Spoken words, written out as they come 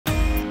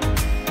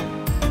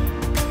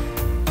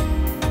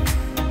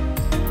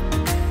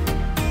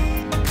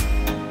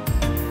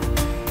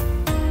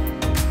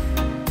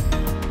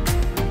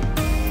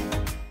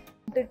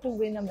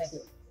win a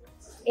medal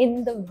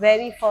in the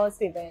very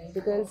first event,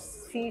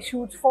 because she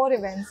shoots 4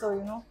 events. So,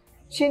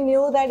 she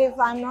knew that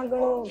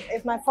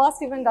if my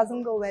first event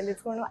doesn't go well,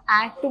 it's going to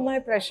add to my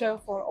pressure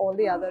for all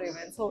the other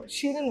events. So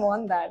she didn't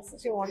want that. So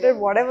she wanted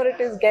whatever it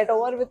is, get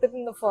over with it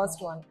in the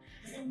first one.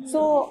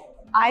 So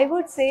I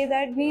would say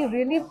that we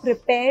really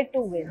prepare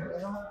to win.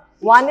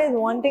 One is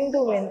wanting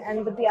to win,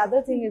 but the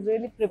other thing is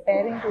really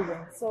preparing to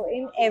win. So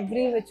in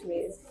every which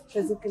ways,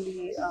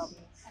 physically,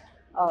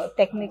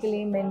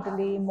 technically,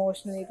 mentally,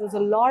 emotionally, it was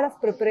a lot of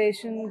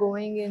preparation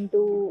going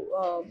into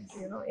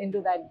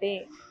that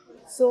day.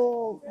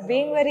 So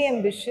being very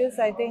ambitious,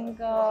 I think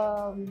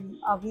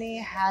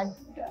Avni had,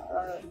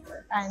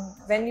 and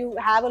when you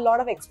have a lot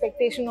of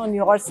expectation on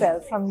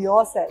yourself from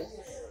yourself,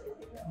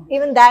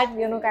 even that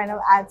kind of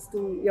adds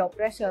to your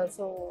pressure.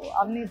 So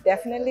Avni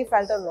definitely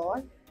felt a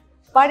lot,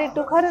 but it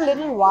took her a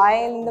little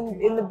while.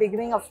 In the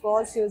beginning, of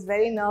course, she was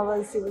very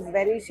nervous, she was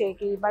very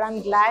shaky, but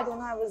I'm glad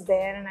I was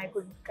there and I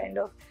could kind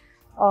of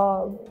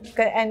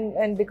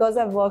and because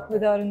I've worked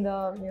with her in the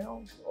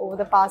over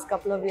the past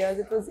couple of years,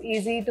 it was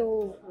easy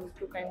to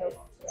kind of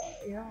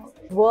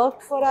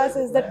worked for us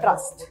is the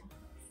trust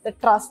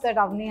that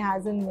Avni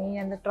has in me,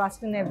 and the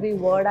trust in every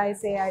word I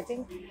say. I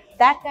think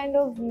that kind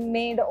of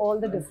made all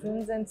the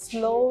difference, and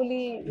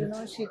slowly,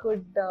 she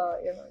could,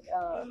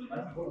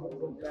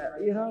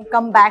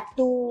 come back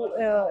to,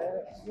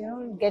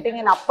 getting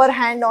an upper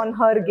hand on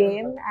her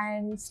game,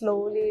 and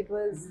slowly it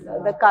was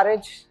the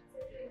courage.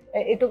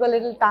 It took a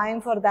little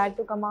time for that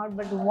to come out,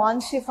 but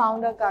once she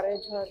found her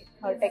courage,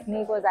 her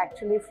technique was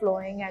actually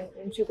flowing,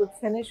 and she could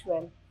finish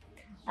well.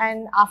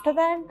 And after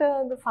that,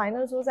 the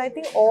finals was, I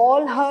think,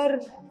 all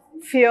her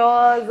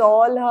fears,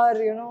 all her,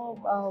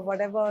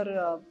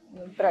 whatever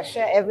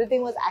pressure,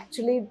 everything was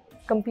actually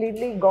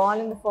completely gone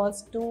in the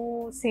first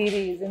 2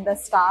 series in the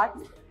start.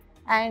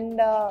 And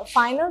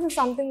finals is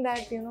something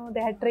that,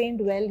 they had trained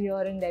well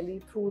here in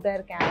Delhi through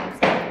their camps.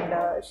 And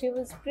she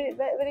was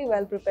very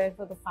well prepared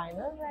for the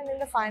finals. And in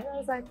the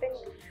finals, I think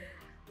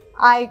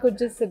I could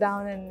just sit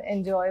down and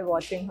enjoy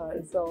watching her,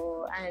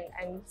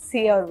 and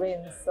see her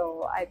win.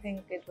 So I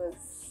think it was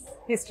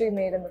history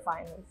made in the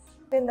finals.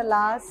 In the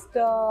last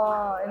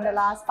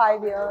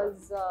 5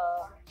 years,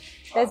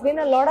 there's been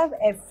a lot of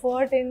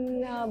effort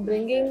in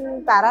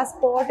bringing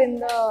parasport in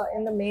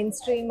the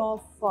mainstream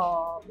of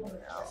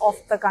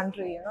the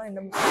country.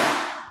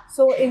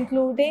 So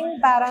including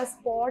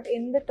parasport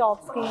in the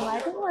top scheme, I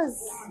think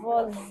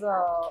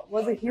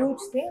was a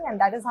huge thing, and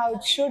that is how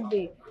it should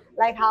be.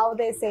 Like how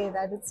they say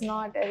that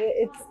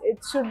it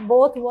should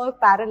both work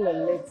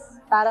parallel. It's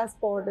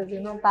parasport is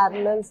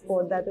parallel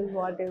sport. That is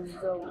what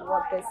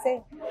they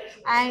say,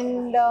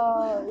 and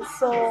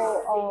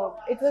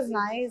it was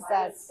nice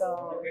that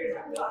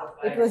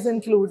it was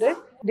included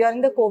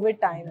during the COVID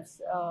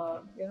times.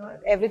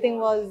 Everything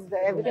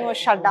was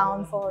shut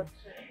down for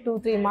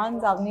 2-3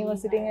 months. Avni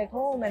was sitting at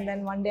home, and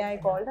then one day I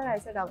called her. I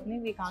said, Avni,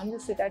 we can't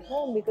just sit at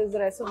home because the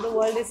rest of the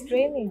world is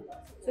training.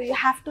 So you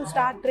have to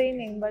start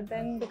training. But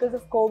then because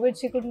of COVID,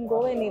 she couldn't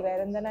go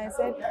anywhere. And then I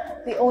said,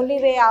 the only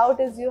way out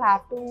is you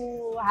have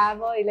to have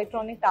an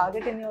electronic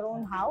target in your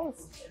own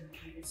house.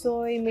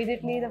 So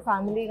immediately the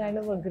family kind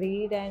of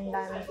agreed, and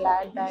I'm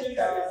glad that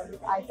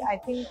I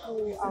think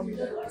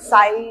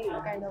Sai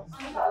kind of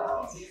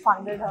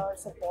funded her,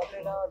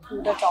 supported her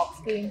through the top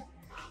scheme.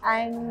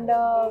 And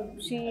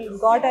she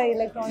got an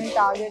electronic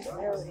target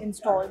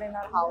installed in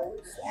her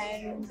house,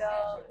 and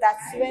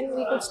that's when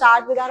we could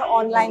start with our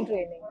online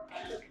training.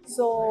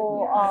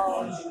 So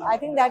I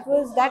think that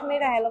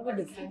made a hell of a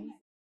difference.